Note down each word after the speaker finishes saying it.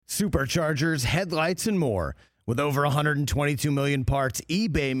superchargers, headlights, and more. With over 122 million parts,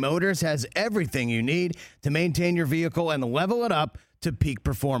 eBay Motors has everything you need to maintain your vehicle and level it up to peak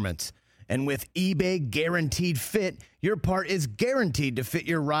performance. And with eBay Guaranteed Fit, your part is guaranteed to fit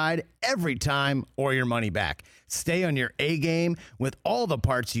your ride every time or your money back. Stay on your A-game with all the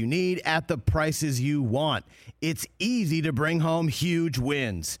parts you need at the prices you want. It's easy to bring home huge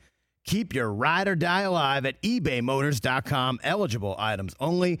wins. Keep your ride or die alive at ebaymotors.com. Eligible items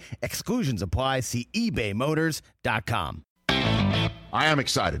only. Exclusions apply. See ebaymotors.com. I am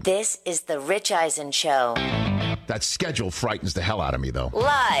excited. This is the Rich Eisen Show. That schedule frightens the hell out of me, though.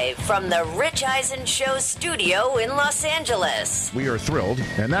 Live from the Rich Eisen Show studio in Los Angeles. We are thrilled.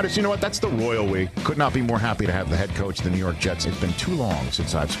 And that is, you know what? That's the royal we. Could not be more happy to have the head coach of the New York Jets. It's been too long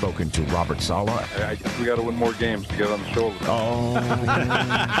since I've spoken to Robert Saleh. I guess we got to win more games to get on the show. Oh.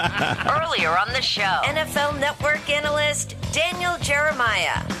 Earlier on the show, NFL Network analyst Daniel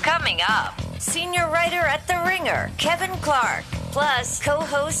Jeremiah. Coming up, senior writer at The Ringer, Kevin Clark. Plus,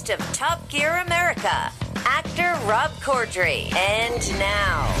 co-host of Top Gear America, actor Rob Corddry. And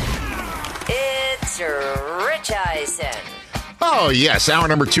now, it's Rich Eisen. Oh, yes. Hour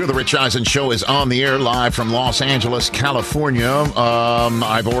number 2 of the Rich Eisen Show is on the air live from Los Angeles, California.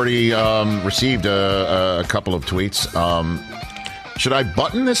 I've already received a couple of tweets. Should I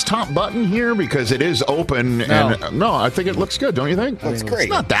button this top button here? Because it is open. No. And no, I think it looks good. Don't you think? That's great.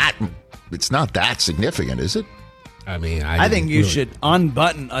 It's not that significant, is it? I mean, I think you should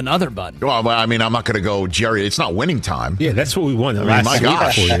unbutton another button. Well, I mean, I'm not going to go, Jerry. It's not winning time. Yeah, that's what we wanted I mean, last my week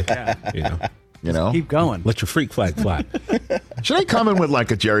gosh. for you. Yeah. You know? Keep going. Let your freak flag fly. Should I come in with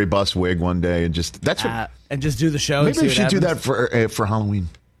like a Jerry Buss wig one day and just that's what? And just do the show. Maybe and we see should what do happens. that for Halloween.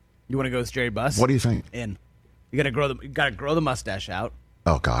 You want to go with Jerry Buss? What do you think? In. You got to grow the mustache out.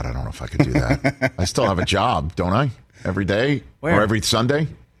 Oh God, I don't know if I could do that. I still have a job, don't I? Every day Where? or every Sunday.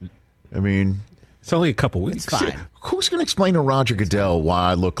 I mean, It's only a couple weeks. It's fine. who's going to explain to Roger Goodell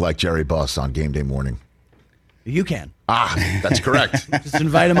why I look like Jerry Buss on game day morning? You can. That's correct. Just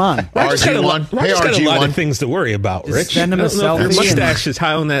invite him on. RG1. Hey, Roger's got a lot RG1. of things to worry about, Just Rich. send him a I don't know if selfie Your and- mustache is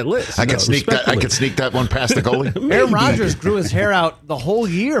high on that list. I could sneak that. I respectfully. could sneak that one past the goalie. Aaron Rodgers grew his hair out the whole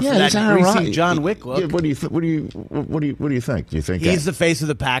year for that greasy John Wick look. Yeah, what do you think? What do you think? Do you think He's the face of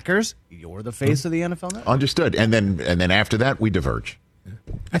the Packers. You're the face of the NFL Network. understood? And then after that, we diverge.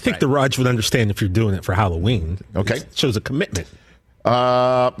 I think the Raj would understand if you're doing it for Halloween. Okay. It shows a commitment.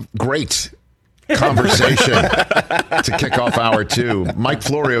 Great conversation to kick off hour 2. Mike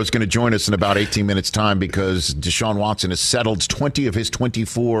Florio is going to join us in about 18 minutes' time because Deshaun Watson has settled 20 of his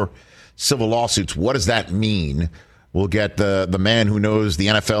 24 civil lawsuits. What does that mean? We'll get the man who knows the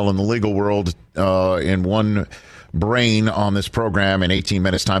NFL and the legal world in one brain on this program in 18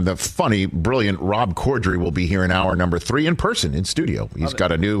 minutes' time. The funny, brilliant Rob Corddry will be here in hour number 3 in person in studio. He's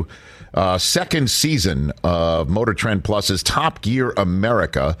got a new second season of Motor Trend Plus's Top Gear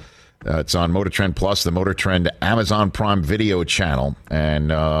America. It's on Motor Trend Plus, the Motor Trend Amazon Prime Video channel. And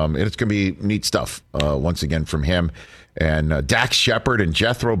it's going to be neat stuff once again from him. And Dax Shepard and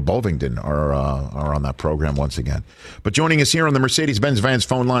Jethro Bovingdon are on that program once again. But joining us here on the Mercedes-Benz Vans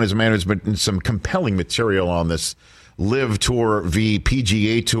phone line is a man who's been some compelling material on this LIV Tour v.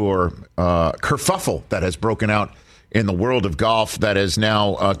 PGA Tour kerfuffle that has broken out in the world of golf that has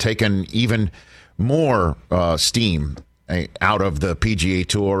now taken even more steam out of the PGA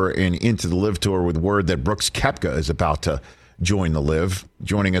Tour and into the LIV Tour with word that Brooks Koepka is about to join the LIV.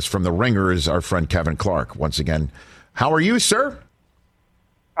 Joining us from the Ringer is our friend Kevin Clark. Once again, how are you, sir?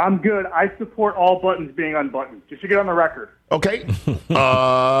 I'm good. I support all buttons being unbuttoned, just to get on the record. Okay.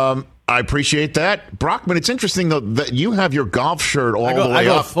 I appreciate that. Brockman, it's interesting, though, that you have your golf shirt all the way I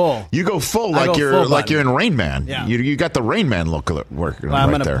go up. full. You go full I like go you're full like button. you're in Rain Man. Yeah. You got the Rain Man look working Well, I'm right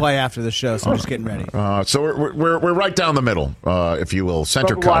going to there. play after the show, so I'm just getting ready. So we're right down the middle, if you will.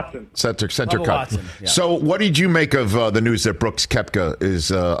 Center Bubba cut. Watson. Center Bubba cut. Watson, yeah. So what did you make of the news that Brooks Koepka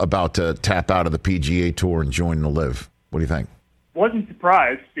is about to tap out of the PGA Tour and join the LIV? What do you think? Wasn't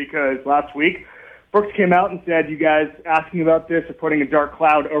surprised because last week Brooks came out and said, you guys asking about this are putting a dark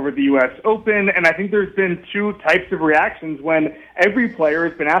cloud over the U.S. Open. And I think there's been two types of reactions when every player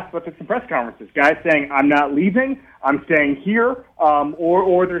has been asked about this in press conferences. Guys saying, I'm not leaving, I'm staying here,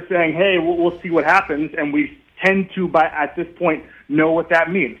 or they're saying, hey, we'll see what happens. And we tend to, at this point, know what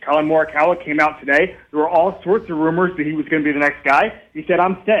that means. Colin Morikawa came out today. There were all sorts of rumors that he was going to be the next guy. He said,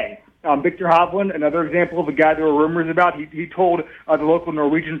 I'm staying. Victor Hovland, another example of a guy there were rumors about, he told the local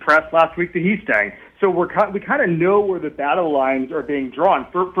Norwegian press last week that he's staying. So we kind of know where the battle lines are being drawn.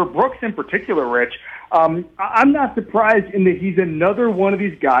 For Brooks in particular, Rich, I'm not surprised in that he's another one of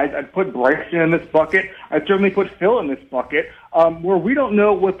these guys. I'd put Bryson in this bucket. I'd certainly put Phil in this bucket, where we don't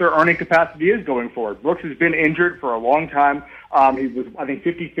know what their earning capacity is going forward. Brooks has been injured for a long time. He was, I think,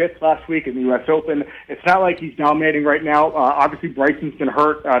 55th last week in the U.S. Open. It's not like he's dominating right now. Obviously, Bryson's been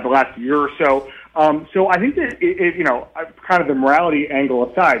hurt the last year or so. So I think that, kind of the morality angle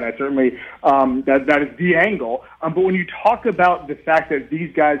aside, I certainly that is the angle. But when you talk about the fact that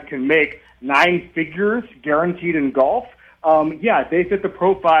these guys can make 9 figures guaranteed in golf, they fit the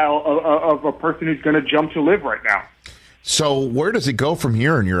profile of a person who's going to jump to LIV right now. So where does it go from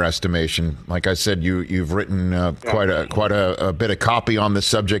here in your estimation? Like I said, you've written quite a bit of copy on the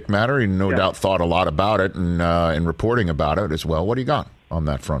subject matter, and no doubt thought a lot about it and reporting about it as well. What do you got on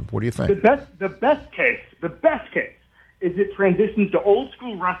that front? What do you think? The best case is it transitions to old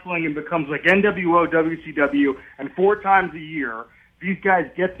school wrestling and becomes like NWO, WCW, and 4 times a year these guys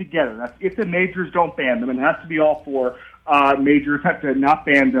get together. That's if the majors don't ban them, and it has to be all 4. Majors have to not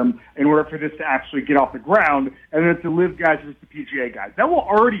ban them in order for this to actually get off the ground, and then it's the LIV guys versus the PGA guys. That will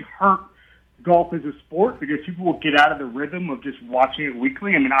already hurt golf as a sport because people will get out of the rhythm of just watching it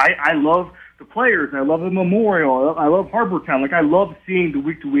weekly. I mean, I love the players. I love the Memorial. I love Harbortown. Like, I love seeing the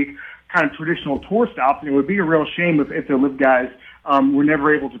week-to-week kind of traditional tour stops, and it would be a real shame if the LIV guys were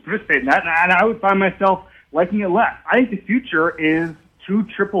never able to participate in that, and I would find myself liking it less. I think the future is 2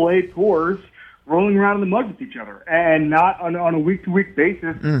 AAA tours rolling around in the mud with each other and not on a week-to-week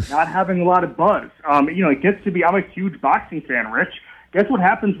basis, not having a lot of buzz. It gets to be, I'm a huge boxing fan, Rich. Guess what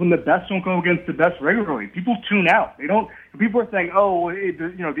happens when the best don't go against the best regularly? People tune out. They don't. People are saying,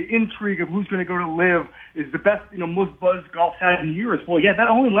 the intrigue of who's going to go to LIV is the best, most buzz golf's had in years. Well, yeah, that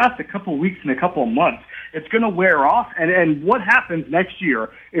only lasts a couple of weeks and a couple of months. It's going to wear off. And what happens next year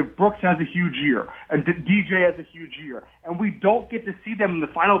if Brooks has a huge year and DJ has a huge year and we don't get to see them in the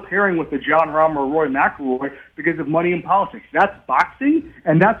final pairing with the John Rahm or Roy McIlroy because of money and politics? That's boxing,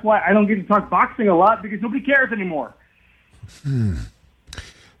 and that's why I don't get to talk boxing a lot because nobody cares anymore.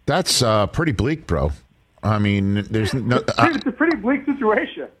 That's pretty bleak, bro. I mean, there's no. It's a pretty bleak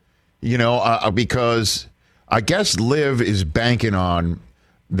situation. Because I guess LIV is banking on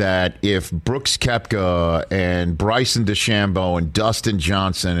that if Brooks Koepka and Bryson DeChambeau and Dustin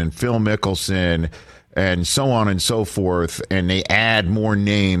Johnson and Phil Mickelson and so on and so forth, and they add more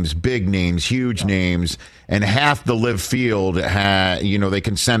names, big names, huge names, and half the LIV field, they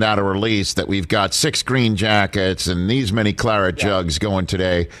can send out a release that we've got 6 green jackets and these many claret jugs going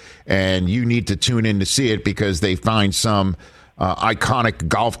today, and you need to tune in to see it because they find some iconic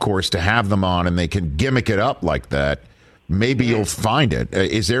golf course to have them on, and they can gimmick it up like that. Maybe you'll find it.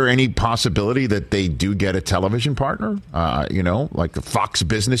 Is there any possibility that they do get a television partner? Like the Fox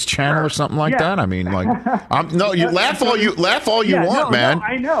Business Channel or something like that. I mean, like, you laugh all you want, man. No,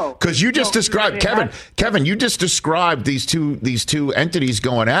 I know because you just described Kevin. You just described these two entities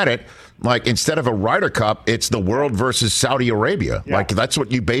going at it. Like instead of a Ryder Cup, it's the world versus Saudi Arabia. Yeah. Like that's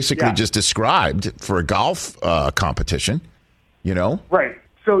what you basically just described for a golf competition. Right.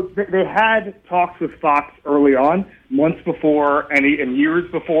 So they had talks with Fox early on, months before and years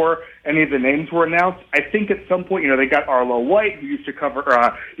before any of the names were announced. I think at some point, they got Arlo White, who used to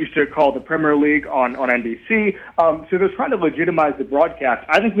call the Premier League on NBC. So they're trying to legitimize the broadcast.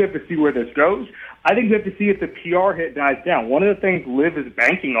 I think we have to see where this goes. I think we have to see if the PR hit dies down. One of the things LIV is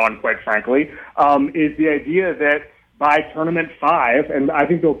banking on, quite frankly, is the idea that by Tournament 5, and I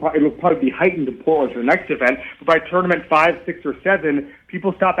think it'll probably be heightened in Portland for the next event, but by Tournament 5, 6, or 7,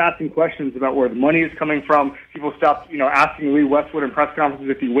 people stop asking questions about where the money is coming from. People stop, asking Lee Westwood in press conferences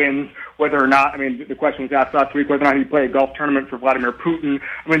if he wins, whether or not, the question was asked last week, whether or not he'd play a golf tournament for Vladimir Putin.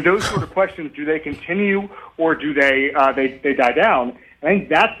 Those sort of questions, do they continue or do they die down? I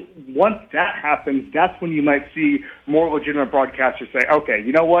think once that happens, that's when you might see more legitimate broadcasters say, okay,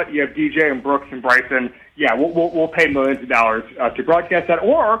 you know what? You have DJ and Brooks and Bryson. Yeah, we'll pay millions of dollars to broadcast that,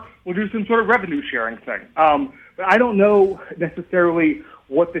 or we'll do some sort of revenue sharing thing. But I don't know necessarily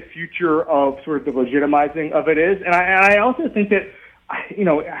what the future of sort of the legitimizing of it is. And I also think that,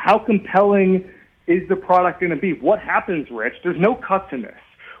 how compelling is the product going to be? What happens, Rich? There's no cuts in this.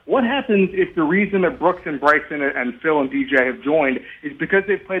 What happens if the reason that Brooks and Bryson and Phil and DJ have joined is because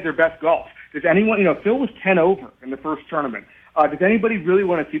they've played their best golf? Does anyone, Phil was 10 over in the first tournament. Does anybody really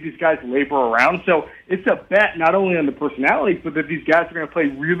want to see these guys labor around? So it's a bet not only on the personalities, but that these guys are going to play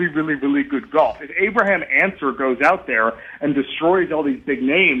really, really, really good golf. If Abraham Answer goes out there and destroys all these big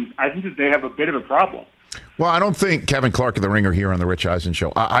names, I think that they have a bit of a problem. Well, I don't think Kevin Clark of The Ringer here on the Rich Eisen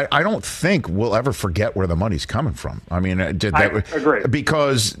Show, I don't think we'll ever forget where the money's coming from. I agree.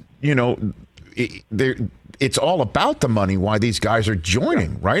 Because, it's all about the money why these guys are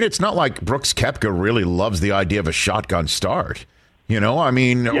joining, right? It's not like Brooks Koepka really loves the idea of a shotgun start.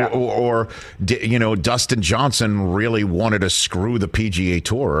 Or Dustin Johnson really wanted to screw the PGA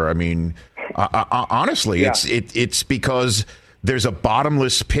Tour. I mean, honestly, it's because there's a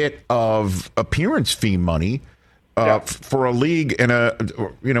bottomless pit of appearance fee money for a league and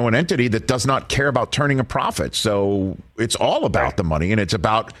an entity that does not care about turning a profit. So it's all about the money, and it's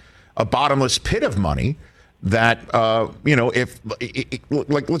about a bottomless pit of money that,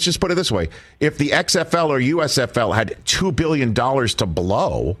 let's just put it this way. If the XFL or USFL had $2 billion to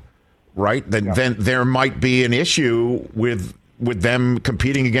blow, right, then there might be an issue with them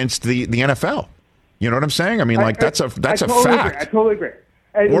competing against the NFL. You know what I'm saying? I mean, that's a fact. I totally agree.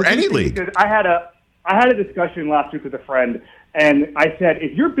 Or any league. I had a discussion last week with a friend, and I said,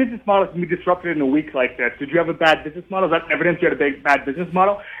 if your business model can be disrupted in a week like this, did you have a bad business model? Is that evidence you had a bad business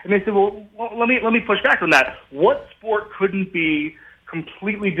model? And they said, well, let me push back on that. What sport couldn't be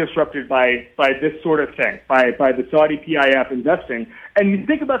completely disrupted by this sort of thing, by the Saudi PIF investing? And you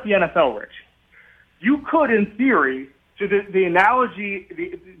think about the NFL, Rich. You could, in theory, so the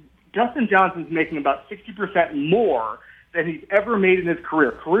analogy, Dustin Johnson's making about 60% more than he's ever made in his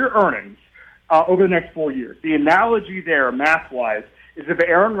career earnings, over the next 4 years. The analogy there, math-wise, is if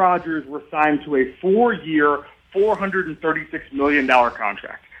Aaron Rodgers were signed to a 4-year, $436 million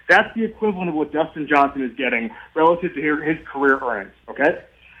contract. That's the equivalent of what Dustin Johnson is getting relative to his career earnings, okay?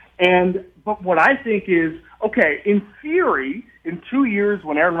 But what I think is, okay, in theory, in 2 years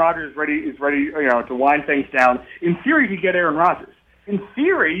when Aaron Rodgers is ready to wind things down, in theory you could get Aaron Rodgers. In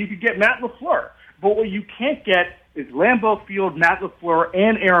theory, you could get Matt LaFleur. But what you can't get is Lambeau Field, Matt LaFleur,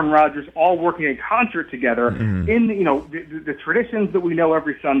 and Aaron Rodgers all working in concert together in the traditions that we know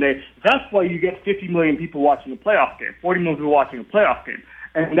every Sunday. That's why you get 50 million people watching a playoff game, 40 million people watching a playoff game.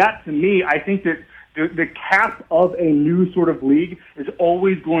 And that, to me, I think that the cap of a new sort of league is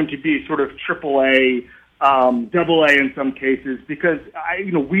always going to be sort of AAA, AA in some cases, because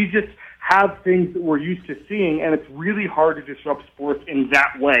we just have things that we're used to seeing, and it's really hard to disrupt sports in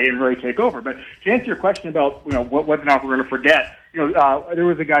that way and really take over. But to answer your question about whether or not we're going to forget, there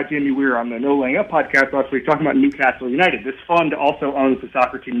was a guy, Jamie Weir, on the No Laying Up podcast last week talking about Newcastle United. This fund also owns the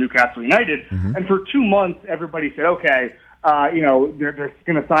soccer team Newcastle United, and for 2 months everybody said, okay, they're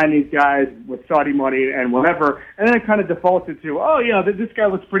going to sign these guys with Saudi money and whatever, and then it kind of defaulted to, this guy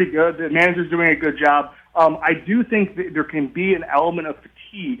looks pretty good, the manager's doing a good job. I do think that there can be an element of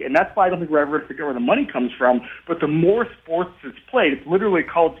fatigue, and that's why I don't think we're ever going to figure out where the money comes from. But the more sports that's played, it's literally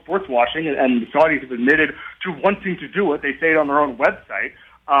called sports washing, and the Saudis have admitted to wanting to do it. They say it on their own website.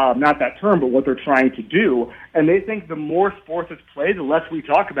 Not that term, but what they're trying to do. And they think the more sports that's played, the less we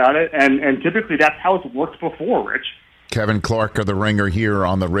talk about it, and typically that's how it's worked before, Rich. Kevin Clark of The Ringer here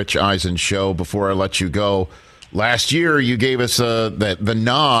on the Rich Eisen Show. Before I let you go, last year you gave us the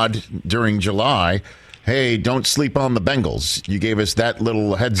nod during July. Hey, don't sleep on the Bengals. You gave us that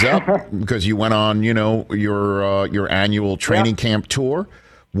little heads up because you went on, your annual training camp tour.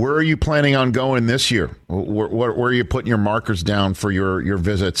 Where are you planning on going this year? Where are you putting your markers down for your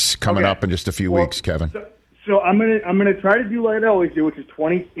visits coming up in just a few weeks, Kevin? So I'm gonna try to do what I always do, which is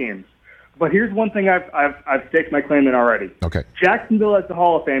 20 teams. But here's one thing I've staked my claim in already. Okay. Jacksonville has the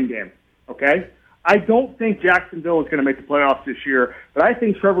Hall of Fame game. Okay. I don't think Jacksonville is going to make the playoffs this year, but I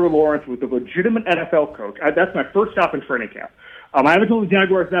think Trevor Lawrence was a legitimate NFL coach. That's my first stop in training camp. I haven't told the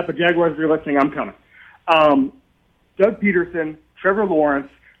Jaguars that, but Jaguars, if you're listening, I'm coming. Doug Peterson, Trevor Lawrence,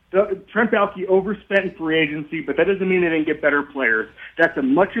 Trent Baalke overspent in free agency, but that doesn't mean they didn't get better players. That's a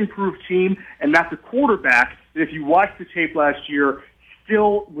much improved team, and that's a quarterback that if you watch the tape last year,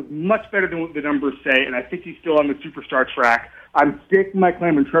 still was much better than what the numbers say, and I think he's still on the superstar track. I'm staking my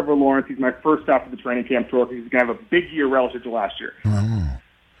claim in Trevor Lawrence. He's my first stop for the training camp tour. He's going to have a big year relative to last year.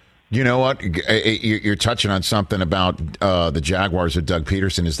 You know what? You're touching on something about the Jaguars with Doug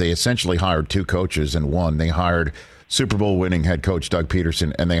Peterson is they essentially hired two coaches in one. They hired Super Bowl winning head coach Doug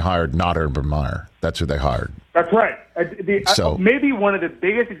Peterson, and they hired not Urban Meyer. That's who they hired. That's right. Maybe one of the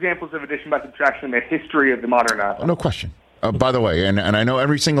biggest examples of addition by subtraction in the history of the modern NFL. No question. By the way, and I know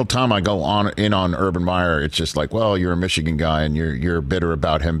every single time I go on Urban Meyer, it's just like, well, you're a Michigan guy and you're bitter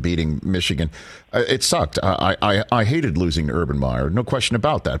about him beating Michigan. It sucked. I hated losing to Urban Meyer, no question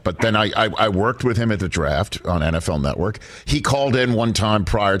about that. But then I worked with him at the draft on NFL Network. He called in one time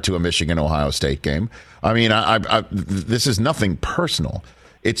prior to a Michigan-Ohio State game. I mean, this is nothing personal.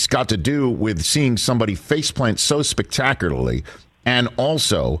 It's got to do with seeing somebody faceplant so spectacularly and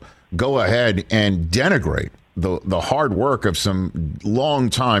also go ahead and denigrate the hard work of some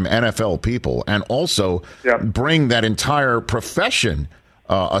longtime NFL people and also bring that entire profession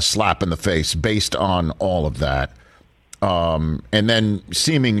a slap in the face based on all of that. And then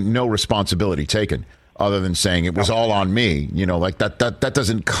seeming no responsibility taken other than saying it was all on me. Like that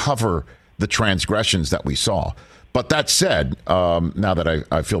doesn't cover the transgressions that we saw. But that said, now that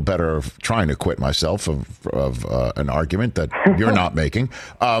I feel better of trying to acquit myself of an argument that you're not making,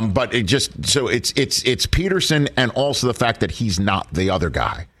 but it's Peterson and also the fact that he's not the other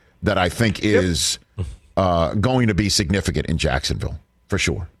guy that I think is going to be significant in Jacksonville for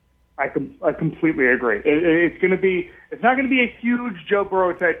sure. I completely agree. It's not going to be a huge Joe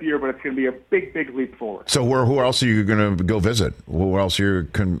Burrow type year, but it's going to be a big leap forward. So who else are you going to go visit? Who else are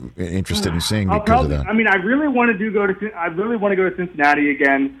you interested in seeing because of that? I mean, I really want to go to Cincinnati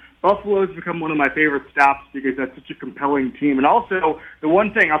again. Buffalo's become one of my favorite stops because that's such a compelling team. And also, the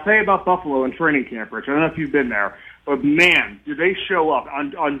one thing I'll tell you about Buffalo in training camp, Rich, I don't know if you've been there, but man, do they show up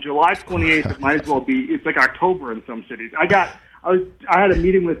on July 28th? It might as well be. It's like October in some cities. I had a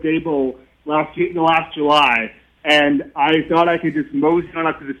meeting with Daboll last July, and I thought I could just mosey on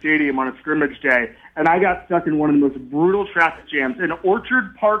up to the stadium on a scrimmage day, and I got stuck in one of the most brutal traffic jams in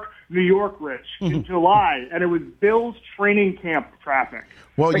Orchard Park, New York, Rich, in July, and it was Bills training camp traffic.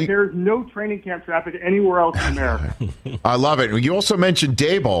 Well, there's no training camp traffic anywhere else in America. I love it. You also mentioned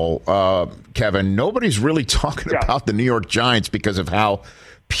Daboll, Kevin. Nobody's really talking about the New York Giants because of how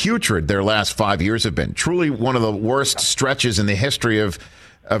putrid their last 5 years have been. Truly one of the worst stretches in the history of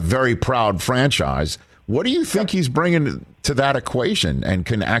a very proud franchise. What do you think he's bringing to that equation and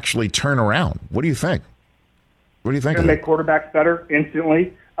can actually turn around? What do you think? What do you think? Going to make quarterbacks better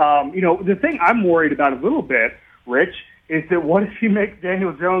instantly. The thing I'm worried about a little bit, Rich, is that what if he makes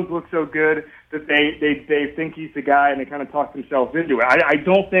Daniel Jones look so good that they think he's the guy and they kind of talk themselves into it? I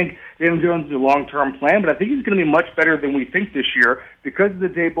don't think Daniel Jones is a long-term plan, but I think he's going to be much better than we think this year because of the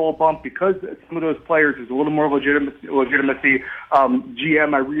Daboll bump, because some of those players is a little more legitimacy.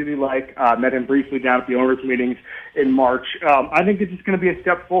 GM I really like, met him briefly down at the owners' meetings in March. I think it's just going to be a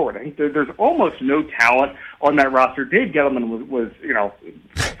step forward. I think there's almost no talent on that roster. Dave Gettleman was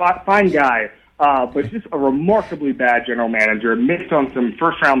fine guy, but just a remarkably bad general manager, missed on some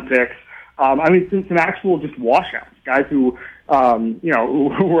first-round picks. Some actual just washouts, guys who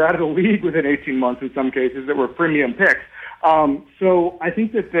were out of the league within 18 months in some cases that were premium picks. So I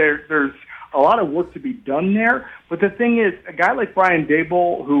think that there's a lot of work to be done there. But the thing is, a guy like Brian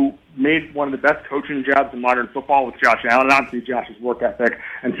Daboll, who made one of the best coaching jobs in modern football with Josh Allen, and obviously Josh's work ethic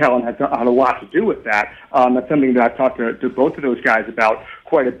and talent had a lot to do with that. That's something that I've talked to both of those guys about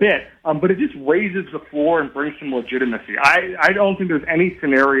quite a bit. But it just raises the floor and brings some legitimacy. I don't think there's any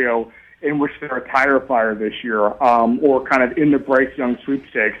scenario in which they're a tire fire this year, or kind of in the Bryce Young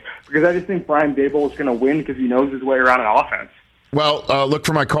sweepstakes, because I just think Brian Daboll is going to win because he knows his way around an offense. Well, look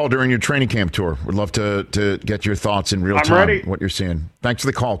for my call during your training camp tour. Would love to get your thoughts in real time, what you're seeing. Thanks for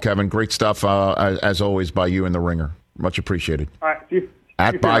the call, Kevin. Great stuff, as always, by you and The Ringer. Much appreciated. All right, see you.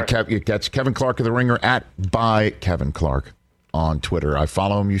 That's Kevin Clark of The Ringer, @by Kevin Clark on Twitter. I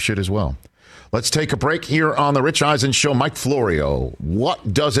follow him. You should as well. Let's take a break here on the Rich Eisen Show. Mike Florio,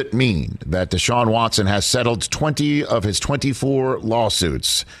 what does it mean that Deshaun Watson has settled 20 of his 24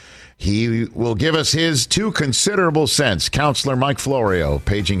 lawsuits? He will give us his 2 considerable cents. Counselor Mike Florio,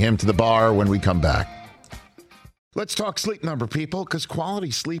 paging him to the bar when we come back. Let's talk Sleep Number, people, because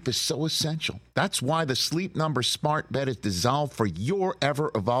quality sleep is so essential. That's why the Sleep Number smart bed is designed for your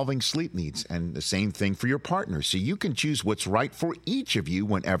ever-evolving sleep needs, and the same thing for your partner, so you can choose what's right for each of you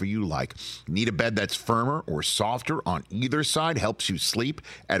whenever you like. Need a bed that's firmer or softer on either side, helps you sleep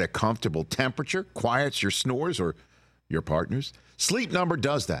at a comfortable temperature, quiets your snores or your partner's? Sleep Number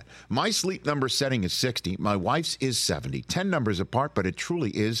does that. My Sleep Number setting is 60. My wife's is 70. 10 numbers apart, but it truly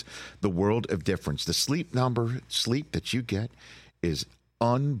is the world of difference. The Sleep Number sleep that you get is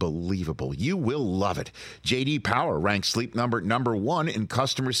unbelievable. You will love it. J.D. Power ranks Sleep Number number 1 in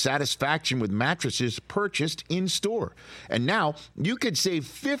customer satisfaction with mattresses purchased in store. And now you could save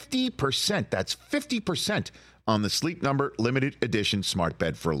 50%. That's 50% on the Sleep Number limited edition smart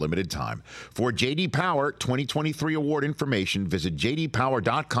bed for a limited time. For J.D. Power 2023 award information, visit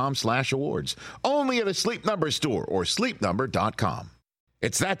jdpower.com/awards. Only at a Sleep Number store or sleepnumber.com.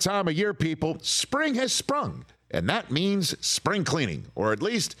 It's that time of year, people. Spring has sprung, and that means spring cleaning, or at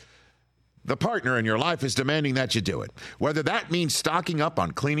least the partner in your life is demanding that you do it. Whether that means stocking up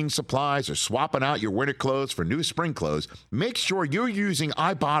on cleaning supplies or swapping out your winter clothes for new spring clothes, make sure you're using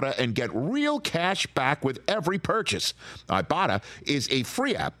Ibotta and get real cash back with every purchase. Ibotta is a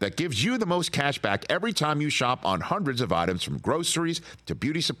free app that gives you the most cash back every time you shop on hundreds of items, from groceries to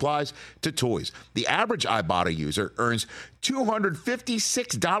beauty supplies to toys. The average Ibotta user earns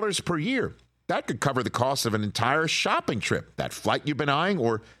 $256 per year. that could cover the cost of an entire shopping trip, that flight you've been eyeing,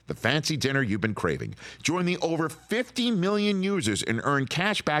 or the fancy dinner you've been craving. Join the over 50 million users and earn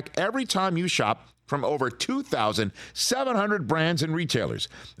cash back every time you shop from over 2,700 brands and retailers.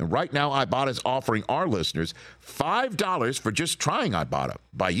 And right now, Ibotta is offering our listeners $5 for just trying Ibotta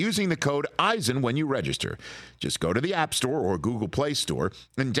by using the code EISEN when you register. Just go to the App Store or Google Play Store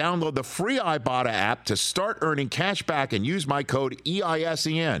and download the free Ibotta app to start earning cash back and use my code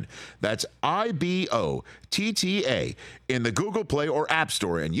EISEN. That's IBOTTA in the Google Play or App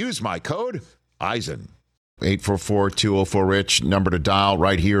Store and use my code EISEN. 844-204-RICH, number to dial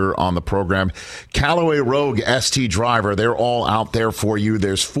right here on the program. Callaway Rogue ST driver, they're all out there for you.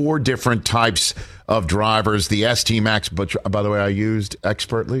 There's 4 different types of drivers. The ST Max, but by the way, I used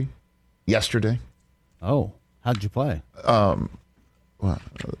expertly yesterday. Oh, how'd you play? Well,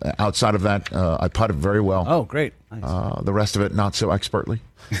 outside of that, I putted very well. Oh, great. Nice. The rest of it, not so expertly.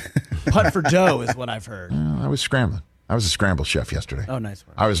 Putt for Joe is what I've heard. I was scrambling. I was a scramble chef yesterday. Oh, nice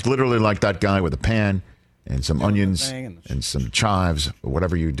work. I was literally like that guy with a pan and some onions and some chives, or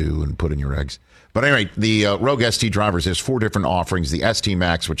whatever you do, and put in your eggs. But anyway, the Rogue ST drivers, there's 4 different offerings. The ST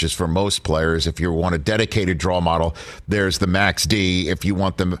Max, which is for most players. If you want a dedicated draw model, there's the Max D. If you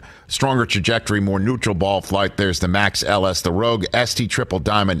want the stronger trajectory, more neutral ball flight, there's the Max LS. The Rogue ST Triple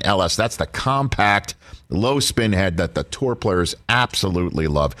Diamond LS, that's the compact, low spin head that the tour players absolutely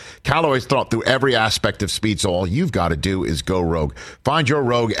love. Callaway's thought through every aspect of speed, so all you've got to do is go Rogue. Find your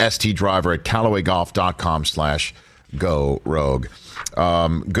Rogue ST driver at CallawayGolf.com/go Rogue.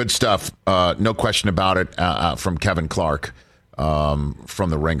 Good stuff. No question about it. From Kevin Clark, from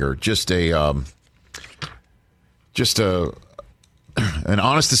the Ringer. Just an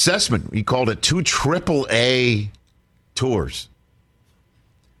honest assessment. He called it 2 AAA tours.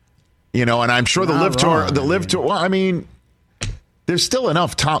 You know, and I'm sure the LIV Tour, well, I mean, there's still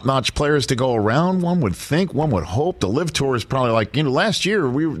enough top-notch players to go around, one would think, one would hope. The LIV Tour is probably like, last year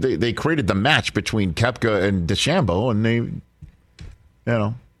they created the match between Koepka and DeChambeau, and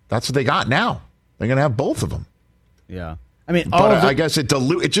that's what they got now. They're going to have both of them. Yeah. I mean, I guess it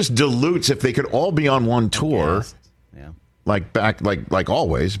just dilutes if they could all be on one tour. Yeah. Like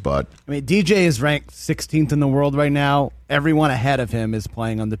always, but I mean, DJ is ranked 16th in the world right now. Everyone ahead of him is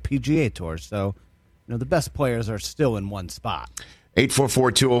playing on the PGA Tour, so the best players are still in one spot.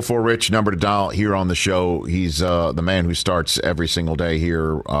 844-204-RICH, number to dial here on the show. He's the man who starts every single day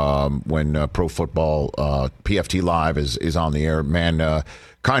here when Pro Football PFT Live is on the air. Man,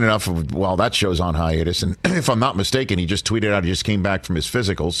 kind enough while that show's on hiatus, and if I'm not mistaken, he just tweeted out he just came back from his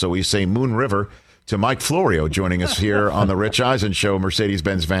physical, so we say Moon River to Mike Florio joining us here on the Rich Eisen Show,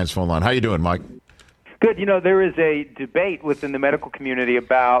 Mercedes-Benz Vans phone line. How you doing, Mike? Good. There is a debate within the medical community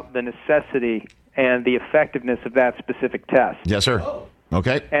about the necessity and the effectiveness of that specific test. Yes, sir.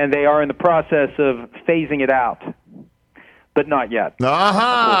 Okay. And they are in the process of phasing it out, but not yet.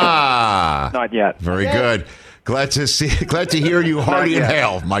 Aha! Not yet. Very good. Glad to hear you hearty and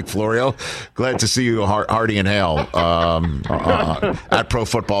hail, Mike Florio. Glad to see you hearty and hail. At Pro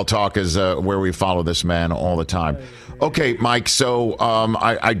Football Talk is where we follow this man all the time. Okay, Mike, so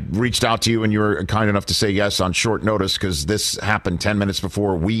I reached out to you, and you were kind enough to say yes on short notice because this happened 10 minutes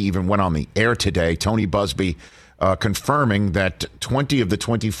before we even went on the air today. Tony Buzbee confirming that 20 of the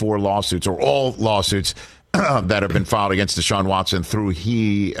 24 lawsuits, or all lawsuits that have been filed against Deshaun Watson through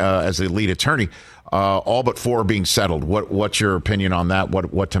he as the lead attorney, all but 4 are being settled. What's your opinion on that?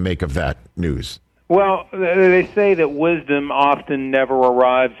 What to make of that news? Well, they say that wisdom often never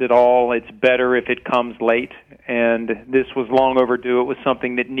arrives at all. It's better if it comes late, and this was long overdue. It was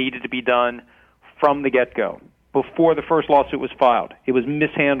something that needed to be done from the get-go, before the first lawsuit was filed. It was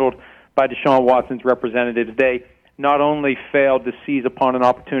mishandled by Deshaun Watson's representatives. They not only failed to seize upon an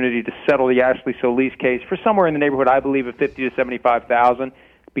opportunity to settle the Ashley Solis case for somewhere in the neighborhood, I believe, of $50,000 to $75,000,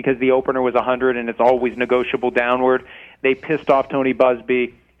 because the opener was $100,000 and it's always negotiable downward. They pissed off Tony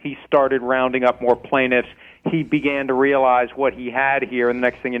Buzbee. He started rounding up more plaintiffs. He began to realize what he had here, and the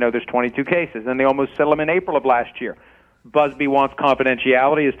next thing you know, there's 22 cases, and they almost settled him in April of last year. Buzbee wants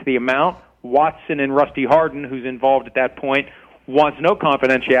confidentiality as to the amount. Watson and Rusty Hardin, who's involved at that point, wants no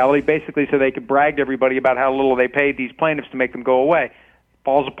confidentiality, basically so they could brag to everybody about how little they paid these plaintiffs to make them go away.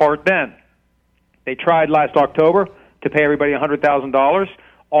 Falls apart then. They tried last October to pay everybody $100,000.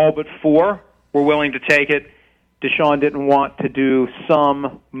 All but 4 were willing to take it. Deshaun didn't want to do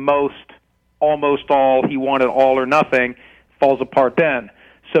some, most, almost all. He wanted all or nothing. Falls apart then.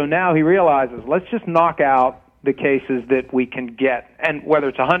 So now he realizes, let's just knock out the cases that we can get. And whether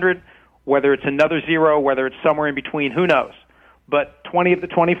it's 100, whether it's another 0, whether it's somewhere in between, who knows? But 20 of the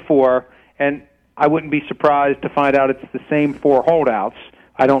 24, and I wouldn't be surprised to find out it's the same 4 holdouts,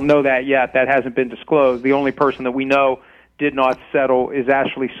 I don't know that yet. That hasn't been disclosed. The only person that we know did not settle is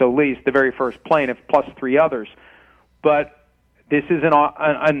Ashley Solis, the very first plaintiff, plus 3 others. But this is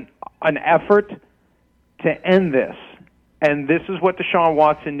an effort to end this. And this is what Deshaun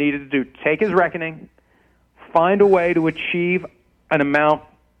Watson needed to do. Take his reckoning, find a way to achieve an amount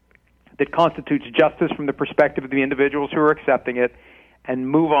that constitutes justice from the perspective of the individuals who are accepting it, and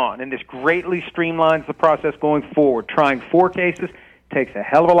move on. And this greatly streamlines the process going forward. Trying 4 cases takes a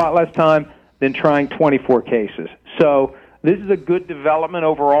hell of a lot less time than trying 24 cases. So this is a good development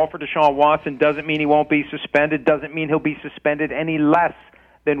overall for Deshaun Watson. Doesn't mean he won't be suspended. Doesn't mean he'll be suspended any less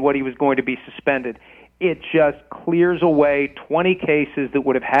than what he was going to be suspended. It just clears away 20 cases that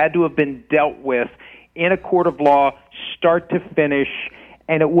would have had to have been dealt with in a court of law, start to finish,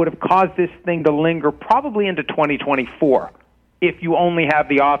 and it would have caused this thing to linger probably into 2024 if you only have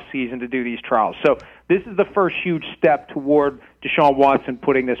the off season to do these trials. So this is the first huge step toward Deshaun Watson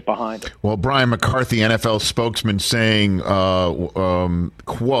putting this behind him. Well, Brian McCarthy, NFL spokesman, saying,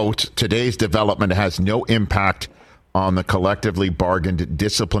 quote, today's development has no impact on the collectively bargained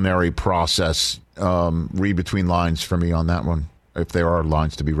disciplinary process. Read between lines for me on that one, if there are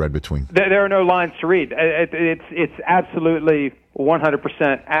lines to be read between. There are no lines to read. It's absolutely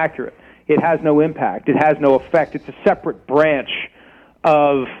 100% accurate. It has no impact. It has no effect. It's a separate branch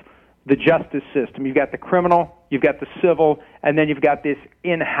of the justice system. You've got the criminal, you've got the civil, and then you've got this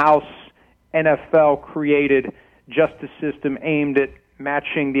in-house NFL-created justice system aimed at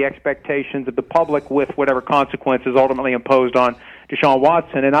matching the expectations of the public with whatever consequences ultimately imposed on Deshaun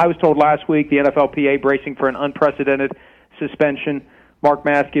Watson. And I was told last week the NFLPA bracing for an unprecedented suspension. Mark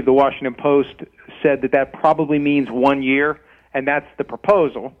Maskey of the Washington Post said that probably means 1 year, and that's the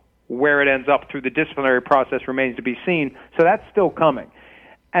proposal. Where it ends up through the disciplinary process remains to be seen. So that's still coming.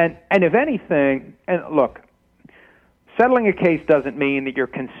 And if anything, and look, settling a case doesn't mean that you're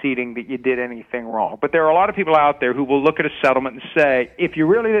conceding that you did anything wrong. But there are a lot of people out there who will look at a settlement and say, if you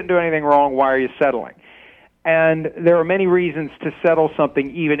really didn't do anything wrong, why are you settling? And there are many reasons to settle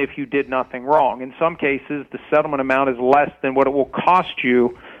something even if you did nothing wrong. In some cases, the settlement amount is less than what it will cost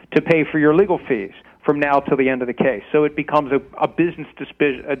you to pay for your legal fees from now till the end of the case. So it becomes a business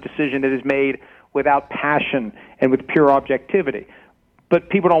decision that is made without passion and with pure objectivity. But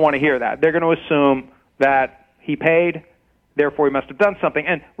people don't want to hear that. They're going to assume that he paid, therefore he must have done something.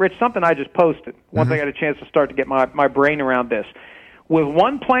 And, Rich, something I just posted, once I got a chance to start to get my brain around this. With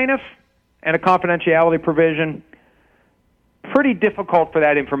one plaintiff and a confidentiality provision, pretty difficult for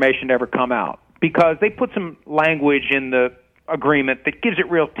that information to ever come out because they put some language in the agreement that gives it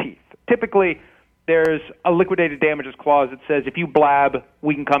real teeth. Typically, there's a liquidated damages clause that says if you blab,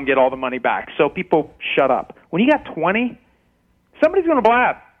 we can come get all the money back. So people shut up. When you got 20, somebody's going to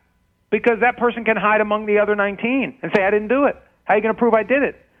blab because that person can hide among the other 19 and say, I didn't do it. How are you going to prove I did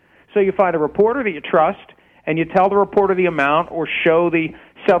it? So you find a reporter that you trust, and you tell the reporter the amount or show the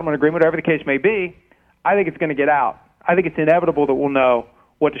settlement agreement, whatever the case may be. I think it's going to get out. I think it's inevitable that we'll know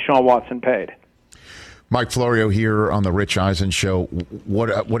what Deshaun Watson paid. Mike Florio here on the Rich Eisen Show.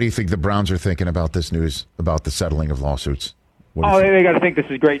 What do you think the Browns are thinking about this news, about the settling of lawsuits? They got to think this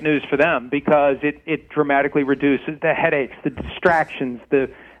is great news for them because it dramatically reduces the headaches, the distractions,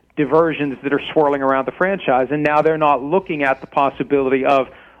 the diversions that are swirling around the franchise. And now they're not looking at the possibility of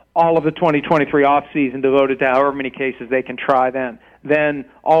all of the 2023 offseason devoted to however many cases they can try then. Then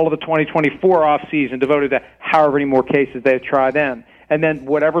all of the 2024 offseason devoted to however many more cases they try then. And then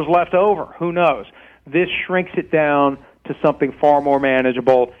whatever's left over, who knows? This shrinks it down to something far more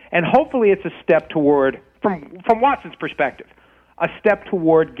manageable, and hopefully it's a step toward, from Watson's perspective, a step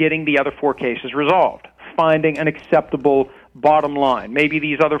toward getting the other 4 cases resolved, finding an acceptable bottom line. Maybe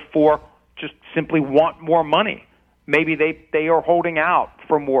these other 4 just simply want more money. Maybe they are holding out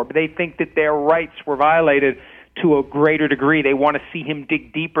for more, but they think that their rights were violated to a greater degree. They want to see him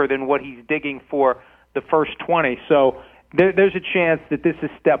dig deeper than what he's digging for the first 20. So there's a chance that this is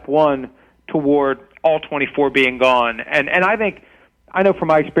step 1 toward all 24 being gone. And I know from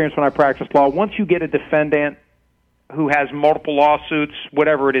my experience when I practiced law, once you get a defendant who has multiple lawsuits,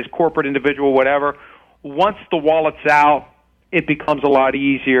 whatever it is, corporate, individual, whatever, once the wallet's out, it becomes a lot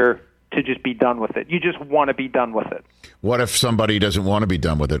easier to just be done with it. You just want to be done with it. What if somebody doesn't want to be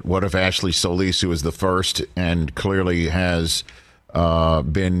done with it? What if Ashley Solis, who is the first and clearly has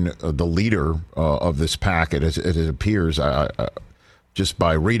been the leader of this pack, it appears, just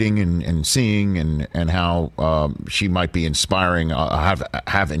by reading and seeing and how she might be inspiring,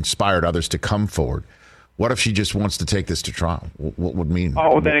 have inspired others to come forward. What if she just wants to take this to trial? What would mean?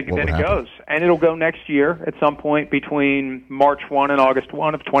 Then it goes. And it'll go next year at some point between March 1 and August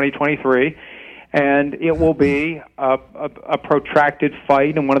 1 of 2023. And it will be a protracted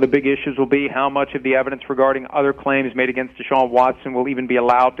fight, and one of the big issues will be how much of the evidence regarding other claims made against Deshaun Watson will even be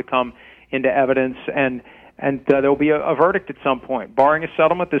allowed to come into evidence, and there will be a verdict at some point. Barring a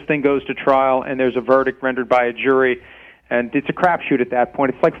settlement, this thing goes to trial, and there's a verdict rendered by a jury, and it's a crapshoot at that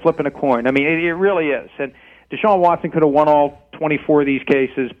point. It's like flipping a coin. I mean, it really is. And Deshaun Watson could have won all 24 of these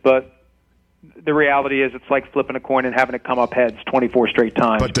cases, but the reality is it's like flipping a coin and having it come up heads 24 straight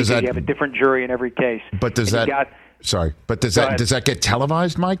times. But you have a different jury in every case. But does that get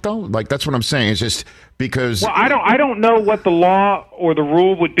televised, Mike, though? Like, that's what I'm saying. It's just because... Well, I don't know what the law or the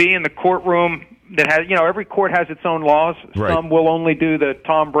rule would be in the courtroom that has, every court has its own laws. Right. Some will only do the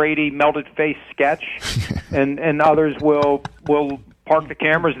Tom Brady melted face sketch, and others will park the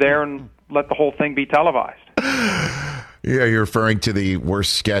cameras there and let the whole thing be televised. Yeah, you're referring to the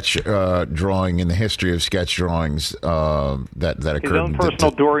worst sketch drawing in the history of sketch drawings that occurred. His own personal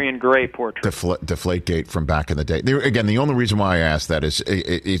Dorian Gray portrait. Deflategate from back in the day. Again, the only reason why I asked that is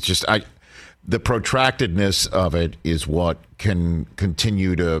it's just the protractedness of it is what can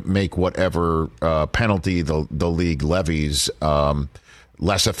continue to make whatever penalty the league levies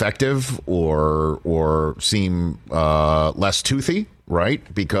less effective or seem less toothy. Right,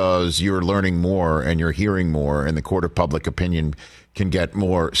 because you're learning more and you're hearing more, and the court of public opinion can get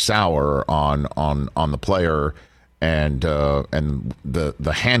more sour on the player and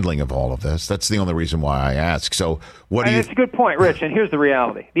the handling of all of this. That's the only reason why I ask. So, It's a good point, Rich. And here's the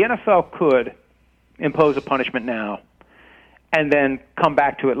reality: the NFL could impose a punishment now, and then come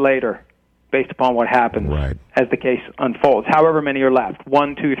back to it later, based upon what happens as the case unfolds. However many are left,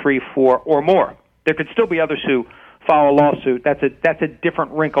 1, 2, 3, 4, or more. There could still be others who file a lawsuit. That's a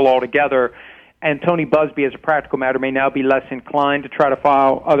different wrinkle altogether. And Tony Busby, as a practical matter, may now be less inclined to try to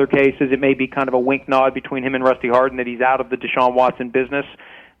file other cases. It may be kind of a wink nod between him and Rusty Hardin that he's out of the Deshaun Watson business.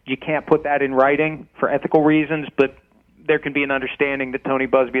 You can't put that in writing for ethical reasons, but there can be an understanding that Tony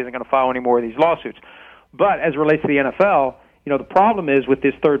Busby isn't going to file any more of these lawsuits. But as it relates to the NFL, the problem is with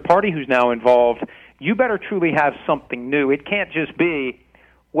this third party who's now involved, you better truly have something new. It can't just be,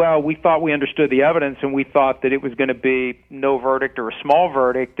 well, we thought we understood the evidence and we thought that it was going to be no verdict or a small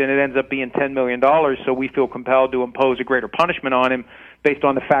verdict, and it ends up being $10 million, so we feel compelled to impose a greater punishment on him based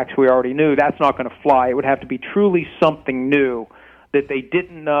on the facts we already knew. That's not going to fly. It would have to be truly something new that they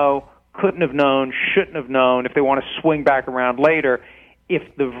didn't know, couldn't have known, shouldn't have known if they want to swing back around later.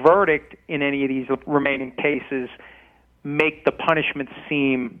 If the verdict in any of these remaining cases make the punishment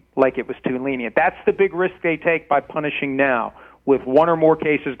seem like it was too lenient. That's the big risk they take by punishing now. With one or more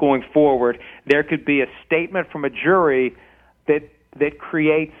cases going forward, there could be a statement from a jury that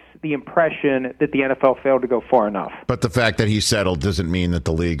creates the impression that the NFL failed to go far enough. But the fact that he settled doesn't mean that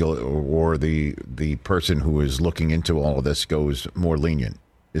the league or the person who is looking into all of this goes more lenient,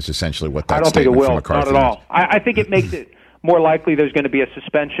 is essentially what that statement from McCarthy is. Not at all. I think it makes it more likely there's going to be a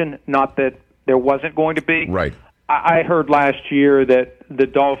suspension, not that there wasn't going to be. Right. I heard last year that the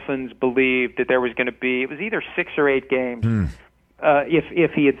Dolphins believed that there was going to be, it was either 6 or 8 games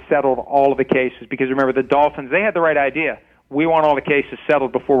if he had settled all of the cases. Because remember, the Dolphins, they had the right idea. We want all the cases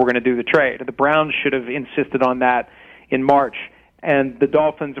settled before we're going to do the trade. The Browns should have insisted on that in March. And the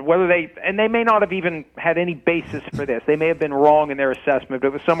Dolphins, they may not have even had any basis for this. They may have been wrong in their assessment, but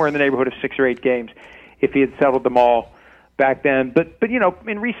it was somewhere in the neighborhood of 6 or 8 games if he had settled them all back then. But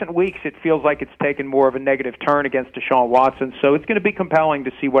in recent weeks, it feels like it's taken more of a negative turn against Deshaun Watson. So it's going to be compelling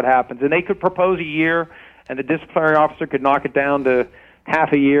to see what happens. And they could propose a year, and the disciplinary officer could knock it down to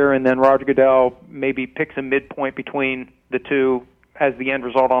half a year, and then Roger Goodell maybe picks a midpoint between the two as the end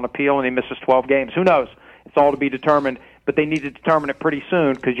result on appeal, and he misses 12 games. Who knows? It's all to be determined, but they need to determine it pretty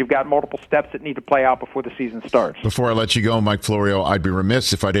soon because you've got multiple steps that need to play out before the season starts. Before I let you go, Mike Florio, I'd be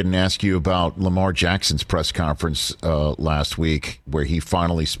remiss if I didn't ask you about Lamar Jackson's press conference last week, where he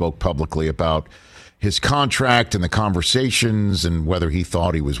finally spoke publicly about his contract and the conversations and whether he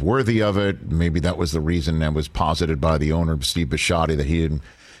thought he was worthy of it. Maybe that was the reason that was posited by the owner, Steve Bisciotti, that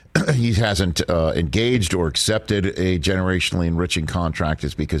he hasn't engaged or accepted a generationally enriching contract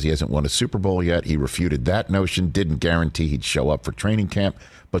is because he hasn't won a Super Bowl yet. He refuted that notion, didn't guarantee he'd show up for training camp,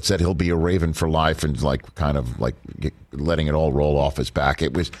 but said he'll be a Raven for life and kind of letting it all roll off his back.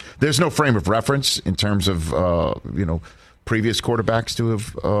 There's no frame of reference in terms of previous quarterbacks to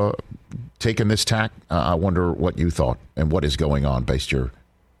have taken this tack. I wonder what you thought and what is going on based your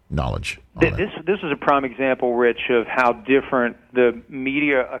knowledge. This is a prime example, Rich, of how different the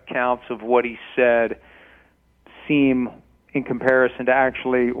media accounts of what he said seem in comparison to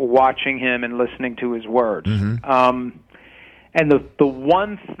actually watching him and listening to his words. Mm-hmm. And the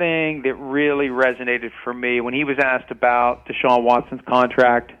one thing that really resonated for me when he was asked about Deshaun Watson's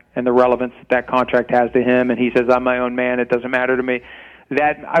contract and the relevance that contract has to him, and he says, I'm my own man, it doesn't matter to me.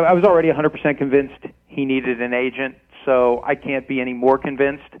 That I was already 100% convinced he needed an agent, so I can't be any more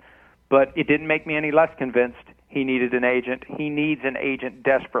convinced, but it didn't make me any less convinced he needed an agent. He needs an agent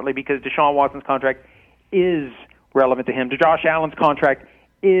desperately because Deshaun Watson's contract is relevant to him. Josh Allen's contract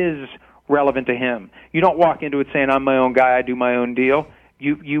is relevant to him. You don't walk into it saying, I'm my own guy, I do my own deal.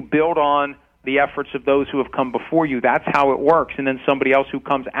 You build on the efforts of those who have come before you. That's how it works. And then somebody else who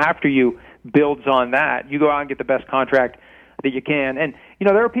comes after you builds on that. You go out and get the best contract that you can. And,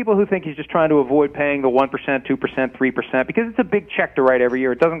 there are people who think he's just trying to avoid paying the 1%, 2%, 3%, because it's a big check to write every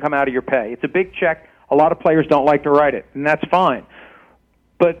year. It doesn't come out of your pay. It's a big check. A lot of players don't like to write it, and that's fine.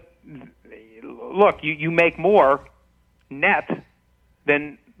 But, look, you make more net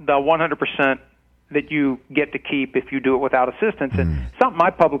than the 100% that you get to keep if you do it without assistance. And something I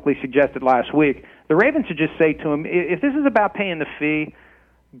publicly suggested last week, the Ravens should just say to him, if this is about paying the fee,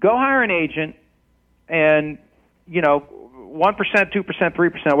 go hire an agent and, 1%, 2%,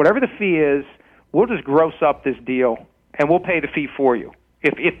 3%, whatever the fee is, we'll just gross up this deal and we'll pay the fee for you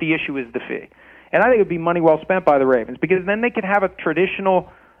if the issue is the fee. And I think it would be money well spent by the Ravens because then they could have a traditional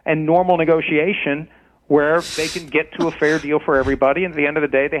and normal negotiation where they can get to a fair deal for everybody, and at the end of the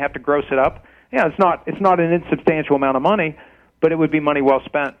day, they have to gross it up. Yeah, it's not an insubstantial amount of money, but it would be money well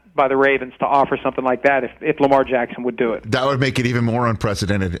spent by the Ravens to offer something like that if Lamar Jackson would do it. That would make it even more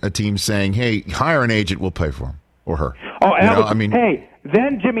unprecedented, a team saying, hey, hire an agent, we'll pay for him or her. Oh, and hey,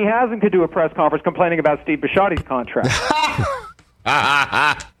 then Jimmy Haslam could do a press conference complaining about Steve Bisciotti's contract.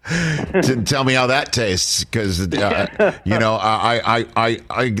 Didn't tell me how that tastes because, I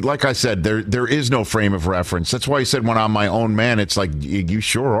like I said, there is no frame of reference. That's why I said when I'm my own man, it's like, you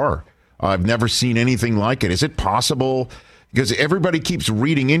sure are. I've never seen anything like it. Is it possible? Because everybody keeps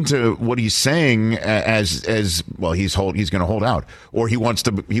reading into what he's saying as well. He's going to hold out, or he wants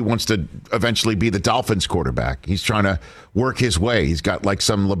to eventually be the Dolphins quarterback. He's trying to work his way. He's got like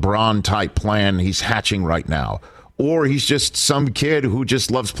some LeBron type plan he's hatching right now, or he's just some kid who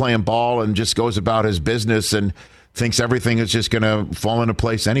just loves playing ball and just goes about his business and thinks everything is just going to fall into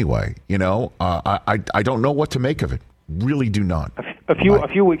place anyway. I don't know what to make of it. Really do not. A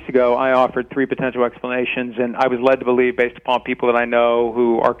few weeks ago, I offered 3 potential explanations, and I was led to believe, based upon people that I know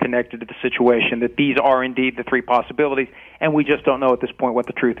who are connected to the situation, that these are indeed the 3 possibilities, and we just don't know at this point what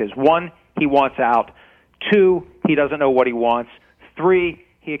the truth is. 1, he wants out. 2, he doesn't know what he wants. 3,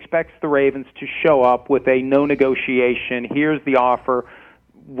 he expects the Ravens to show up with a no negotiation. Here's the offer.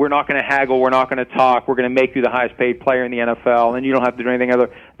 We're not going to haggle. We're not going to talk. We're going to make you the highest paid player in the NFL, and you don't have to do anything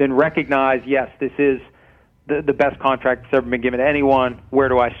other than recognize, yes, this is the best contract that's ever been given to anyone. Where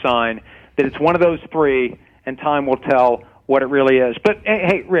do I sign? That it's one of those 3, and time will tell what it really is. But,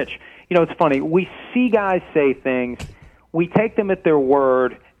 hey, Rich, it's funny. We see guys say things. We take them at their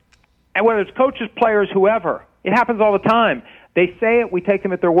word, and whether it's coaches, players, whoever, it happens all the time. They say it, we take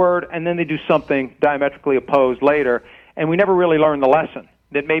them at their word, and then they do something diametrically opposed later, and we never really learn the lesson,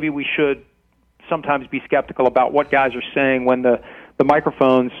 that maybe we should sometimes be skeptical about what guys are saying when the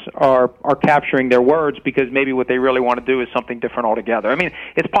microphones are capturing their words, because maybe what they really want to do is something different altogether. I mean,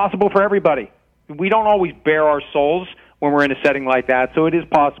 it's possible for everybody. We don't always bare our souls when we're in a setting like that, so it is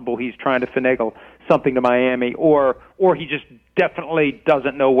possible he's trying to finagle something to Miami, or he just definitely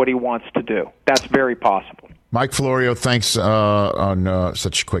doesn't know what he wants to do. That's very possible. Mike Florio, thanks on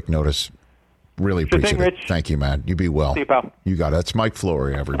such quick notice. Really appreciate it. Rich. Thank you, man. You be well. See you, pal. You got it. That's Mike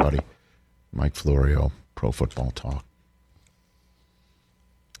Florio, everybody. Mike Florio, Pro Football Talk.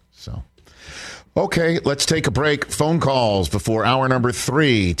 So, okay, let's take a break. Phone calls before hour number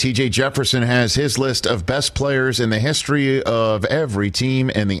 3. TJ Jefferson has his list of best players in the history of every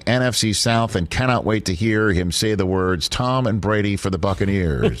team in the NFC South, and cannot wait to hear him say the words Tom and Brady for the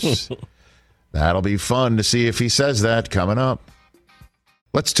Buccaneers. That'll be fun to see if he says that coming up.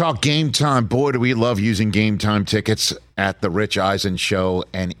 Let's talk Game Time. Boy, do we love using Game Time tickets at the Rich Eisen Show.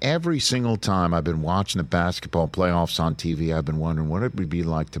 And every single time I've been watching the basketball playoffs on TV, I've been wondering what it would be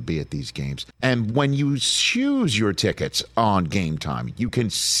like to be at these games. And when you choose your tickets on Game Time, you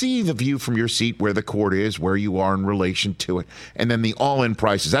can see the view from your seat where the court is, where you are in relation to it. And then the all-in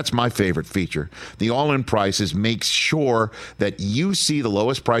prices. That's my favorite feature. The all-in prices makes sure that you see the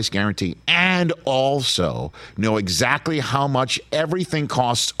lowest price guarantee and also know exactly how much everything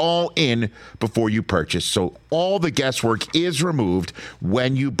costs all in before you purchase. So all the guesswork is removed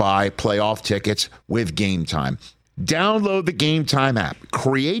when you buy playoff tickets with Game Time. Download the Game Time app,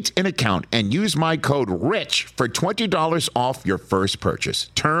 create an account, and use my code RICH for $20 off your first purchase.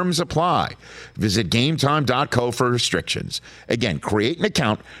 Terms apply. Visit GameTime.co for restrictions. Again, create an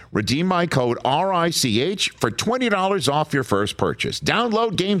account, redeem my code RICH for $20 off your first purchase.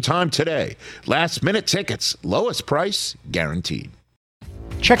 Download Game Time today. Last minute tickets, lowest price guaranteed.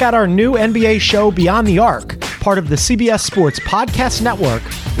 Check out our new NBA show, Beyond the Arc, part of the CBS Sports Podcast Network,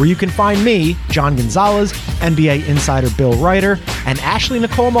 where you can find me, John Gonzalez, NBA insider Bill Ryder, and Ashley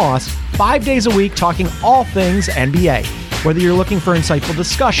Nicole Moss 5 days a week talking all things NBA. Whether you're looking for insightful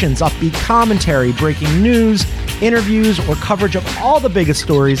discussions, upbeat commentary, breaking news, interviews, or coverage of all the biggest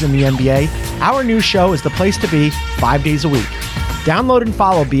stories in the NBA, our new show is the place to be 5 days a week. Download and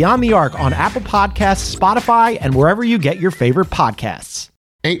follow Beyond the Arc on Apple Podcasts, Spotify, and wherever you get your favorite podcasts.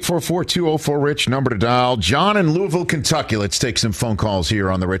 844-204-RICH, number to dial. John in Louisville, Kentucky. Let's take some phone calls here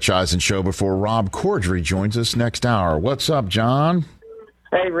on the Rich Eisen Show before Rob Corddry joins us next hour. What's up, John?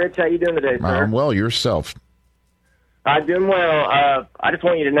 Hey, Rich. How you doing today, sir? I'm well. Yourself? I'm doing well. I just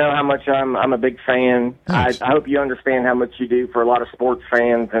want you to know how much I'm a big fan. I hope you understand how much you do for a lot of sports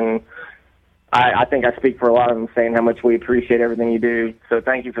fans, and I think I speak for a lot of them saying how much we appreciate everything you do. So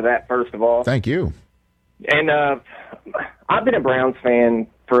thank you for that, first of all. Thank you. And I've been a Browns fan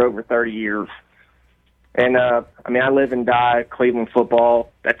for over 30 years. And, I live and die Cleveland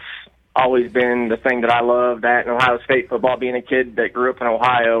football. That's always been the thing that I love, that and Ohio State football, being a kid that grew up in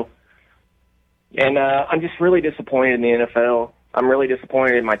Ohio. And I'm just really disappointed in the NFL. I'm really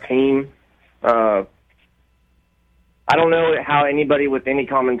disappointed in my team. I don't know how anybody with any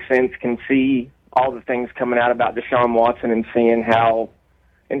common sense can see all the things coming out about Deshaun Watson and saying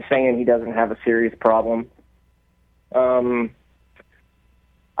he doesn't have a serious problem.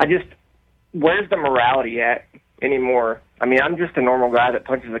 Where's the morality at anymore? I'm just a normal guy that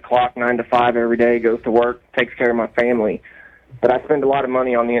punches the clock 9 to 5 every day, goes to work, takes care of my family. But I spend a lot of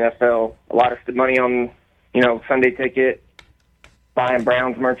money on the NFL, a lot of money on, Sunday ticket, buying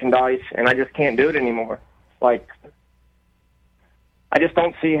Browns merchandise, and I just can't do it anymore. I just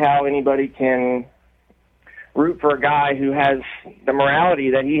don't see how anybody can root for a guy who has the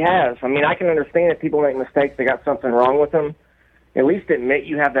morality that he has. I can understand if people make mistakes, they got something wrong with them. At least admit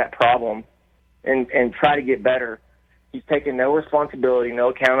you have that problem and try to get better. He's taking no responsibility, no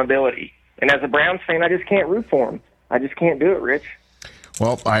accountability. And as a Browns fan, I just can't root for him. I just can't do it, Rich.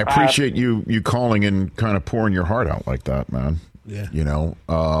 Well, I appreciate you calling and kind of pouring your heart out like that, man. Yeah.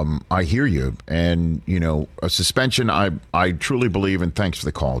 I hear you. And, a suspension, I truly believe, and thanks for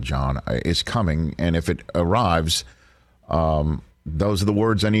the call, John, is coming. And if it arrives, those are the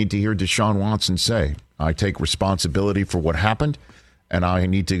words I need to hear Deshaun Watson say. I take responsibility for what happened, and I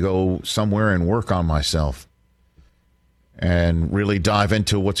need to go somewhere and work on myself and really dive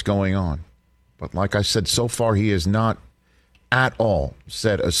into what's going on. But like I said, so far he has not at all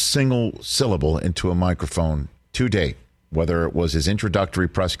said a single syllable into a microphone to date, whether it was his introductory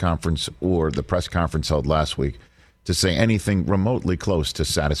press conference or the press conference held last week, to say anything remotely close to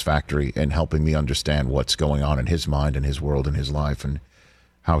satisfactory in helping me understand what's going on in his mind and his world and his life and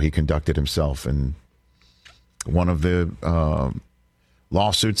how he conducted himself. And one of the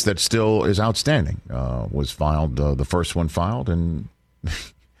lawsuits that still is outstanding was filed, the first one filed, and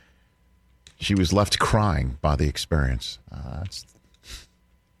she was left crying by the experience.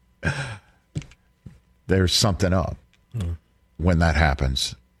 There's something up when that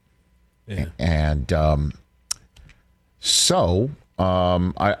happens. Yeah. And I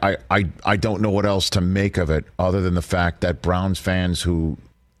don't know what else to make of it other than the fact that Browns fans who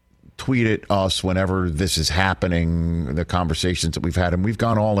tweet at us whenever this is happening, the conversations that we've had, and we've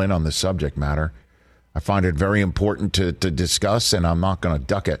gone all in on the subject matter. I find it very important to discuss, and I'm not going to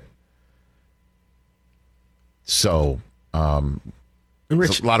duck it. So,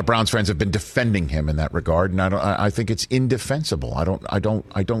 Rich, a lot of Browns fans have been defending him in that regard, and I think it's indefensible. I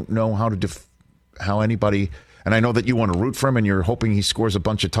don't know how anybody, and I know that you want to root for him, and you're hoping he scores a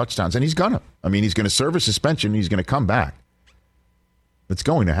bunch of touchdowns, and he's gonna. He's going to serve a suspension. He's going to come back. It's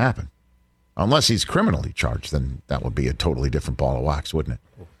going to happen, unless he's criminally charged. Then that would be a totally different ball of wax, wouldn't it?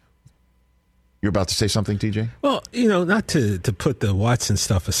 You're about to say something, TJ? Well, not to put the Watson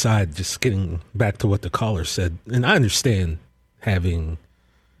stuff aside, just getting back to what the caller said, and I understand having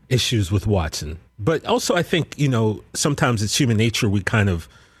issues with Watson, but also I think, sometimes it's human nature. We kind of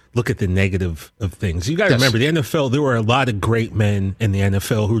look at the negative of things. You got to remember, the NFL, there were a lot of great men in the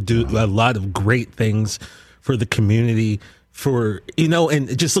NFL who do a lot of great things for the community,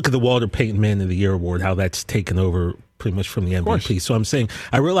 and just look at the Walter Payton Man of the Year award, how that's taken over pretty much from the MVP. So I'm saying,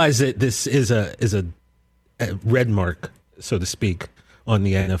 I realize that this is a red mark, so to speak, on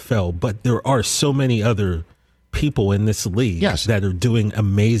the NFL, but there are so many other people in this league that are doing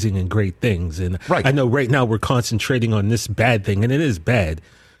amazing and great things. And I know right now we're concentrating on this bad thing, and it is bad.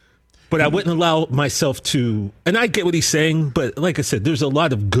 But I wouldn't allow myself to, and I get what he's saying, but like I said, there's a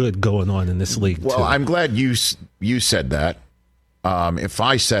lot of good going on in this league, Well, too. I'm glad you said that. If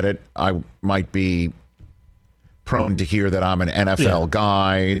I said it, I might be prone to hear that I'm an NFL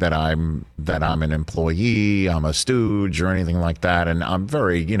guy, that I'm an employee, I'm a stooge, or anything like that. And I'm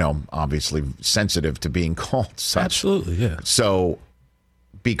very, obviously sensitive to being called such. Absolutely, yeah. So,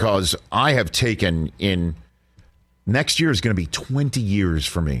 because I have taken next year is going to be 20 years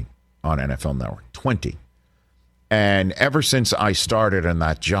for me on NFL Network, 20. And ever since I started in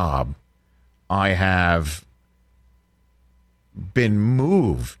that job, I have been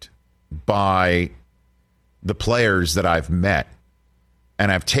moved by the players that I've met,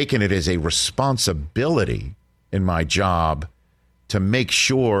 and I've taken it as a responsibility in my job to make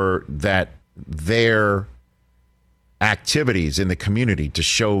sure that their activities in the community, to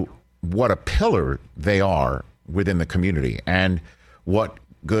show what a pillar they are within the community and what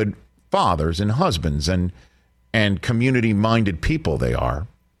good fathers and husbands and community-minded people they are,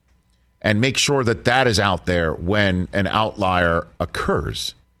 and make sure that that is out there when an outlier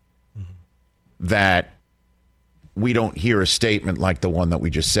occurs, that we don't hear a statement like the one that we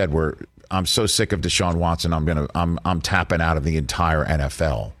just said, where I'm so sick of Deshaun Watson, I'm tapping out of the entire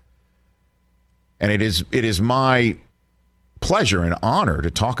NFL. And it is my pleasure and honor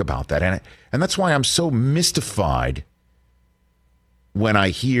to talk about that, and that's why I'm so mystified when I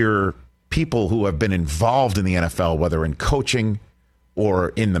hear people who have been involved in the NFL, whether in coaching or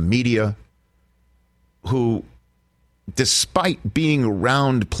in the media, who, despite being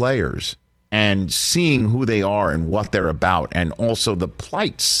around players and seeing who they are and what they're about, and also the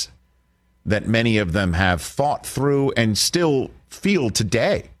plights that many of them have fought through and still feel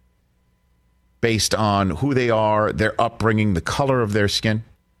today, based on who they are, their upbringing, the color of their skin,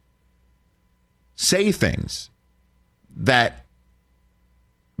 say things that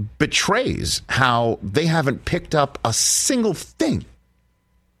betrays how they haven't picked up a single thing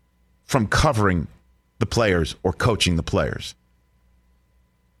from covering the players or coaching the players.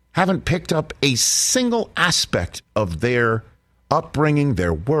 Haven't picked up a single aspect of their upbringing,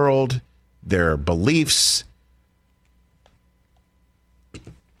 their world, their beliefs.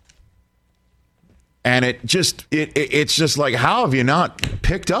 And it's just like, how have you not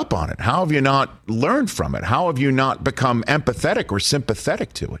picked up on it? How have you not learned from it? How have you not become empathetic or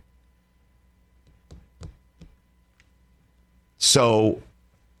sympathetic to it? So,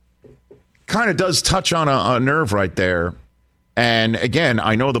 kind of does touch on a nerve right there. And again,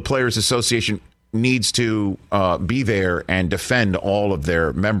 I know the Players Association needs to be there and defend all of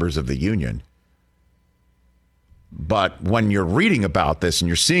their members of the union. But when you're reading about this and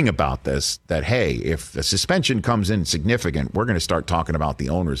you're seeing about this, that, hey, if the suspension comes in significant, we're going to start talking about the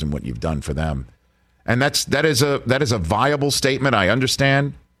owners and what you've done for them. And that is a viable statement. I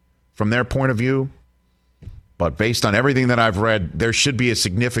understand from their point of view. But based on everything that I've read, there should be a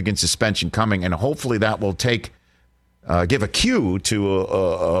significant suspension coming. And hopefully that will give a cue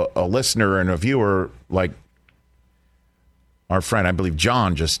to a listener and a viewer like our friend, I believe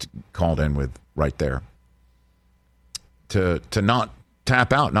John just called in with right there. To not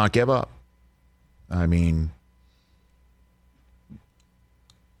tap out, not give up. I mean,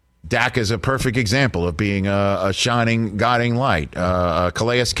 Dak is a perfect example of being a shining, guiding light.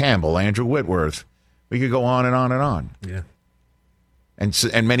 Calais Campbell, Andrew Whitworth. We could go on and on and on. Yeah.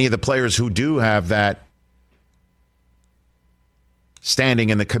 And many of the players who do have that standing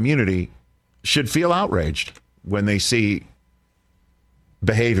in the community should feel outraged when they see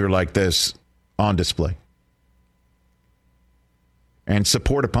behavior like this on display. And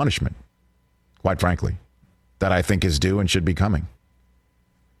support a punishment, quite frankly, that I think is due and should be coming.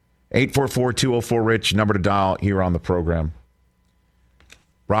 844-204-RICH, number to dial here on the program.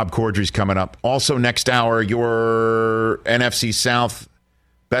 Rob Corddry's coming up. Also next hour, your NFC South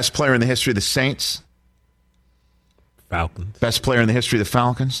best player in the history of the Saints. Falcons. Best player in the history of the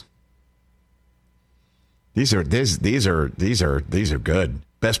Falcons. These are good.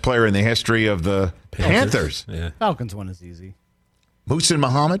 Best player in the history of the Panthers. Yeah. Falcons one is easy. Muhsin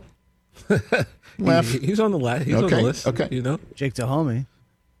Muhammad. He's on the list. He's on the list. Okay. You know, Jake Delhomme.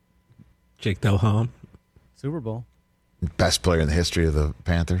 Jake Delhomme. Super Bowl. Best player in the history of the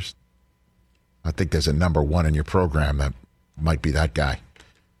Panthers. I think there's a number one in your program that might be that guy.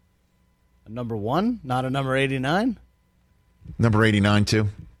 A number one, not a number 89? Number 89, too.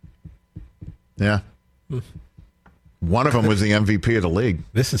 Yeah. One of them was the MVP of the league.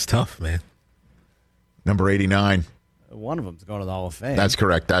 This is tough, man. Number 89. One of them's going to the Hall of Fame. That's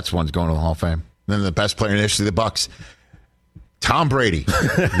correct. That's one's going to the Hall of Fame. then the best player in the history of the Bucs, Tom Brady.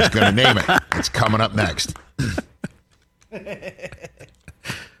 He's going to name it. It's coming up next.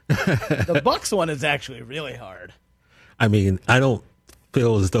 The Bucs one is actually really hard. I mean, I don't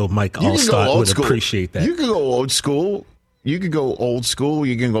feel as though Mike Allstott would appreciate that. You can go old school. You can go old school.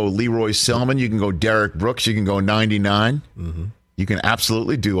 You can go Leroy Selman. You can go Derek Brooks. You can go 99. Mm-hmm. You can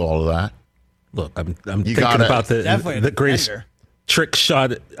absolutely do all of that. Look, I'm thinking about the greatest trick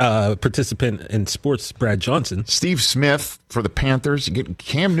shot participant in sports, Brad Johnson. Steve Smith for the Panthers. You get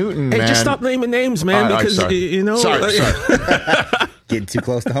Cam Newton, Hey, man. just stop naming names, man, because, you know. Sorry. Getting too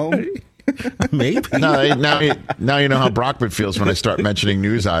close to home? Maybe. Now you know how Brockman feels when I start mentioning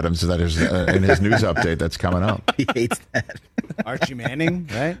news items that is in his news update that's coming up. He hates that. Archie Manning,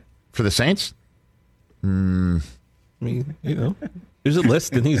 right? For the Saints? I mean, you know, there's a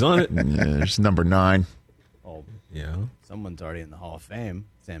list and he's on it. Yeah, there's number 9. Oh, yeah. Someone's already in the Hall of Fame.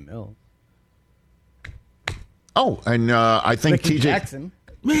 Sam Mills. Oh, and I think Ricky TJ Jackson.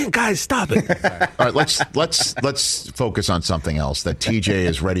 Man, guys, stop it. All right, let's focus on something else. That TJ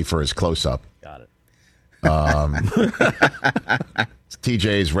is ready for his close-up. Got it. TJ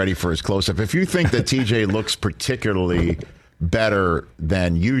is ready for his close-up. If you think that TJ looks particularly better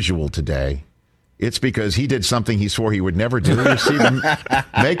than usual today, it's because he did something he swore he would never do. You see the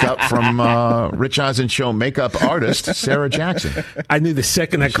makeup from Rich Eisen show makeup artist Sarah Jackson. I knew the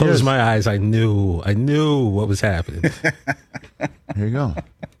second I closed my eyes, I knew what was happening. Here you go.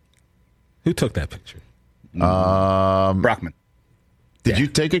 Who took that picture? Brockman. Did you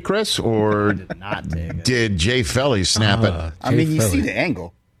take it, Chris, or I did not take it. did Jay Felly snap it? I mean, you see the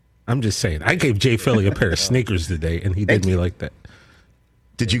angle. I'm just saying. I gave Jay Philly a pair of sneakers today, and he did me like that.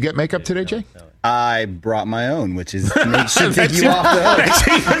 Did you get makeup today, Jay? I brought my own, which is should take you off the hook. That's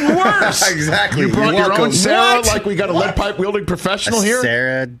even worse. Exactly. You brought You're your own, welcome. Sarah, What? like we got a lead pipe wielding professional here?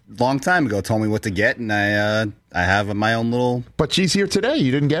 Sarah, long time ago, told me what to get, and I have my own little. But she's here today.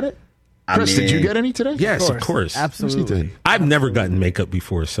 You didn't get it? Chris, did you get any today? Yes, of course. Absolutely. Of course he did. I've never gotten makeup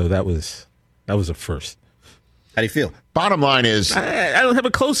before, so that was a first. How do you feel? Bottom line is, I don't have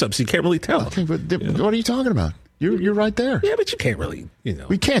a close-up, so you can't really tell. okay, but what are you talking about? You're right there. Yeah, but you can't really,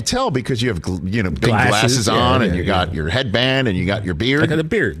 We can't tell because you have big glasses on, and you got your headband, and you got your beard. I got a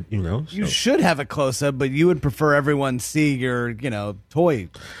beard, You so. should have a close-up, but you would prefer everyone see your, toy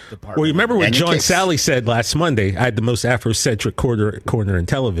department. Well, you remember what And your John kicks. Sally said last Monday? I had the most Afrocentric corner in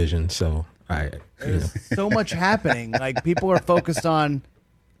television, so There's so much happening. Like, people are focused on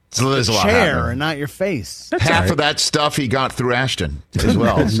So there's a lot chair happening. and not your face. Half of that stuff he got through Ashton as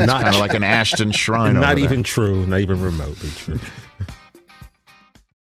well. It's Not- kind of like an Ashton shrine. not over there. even true, not even remotely true.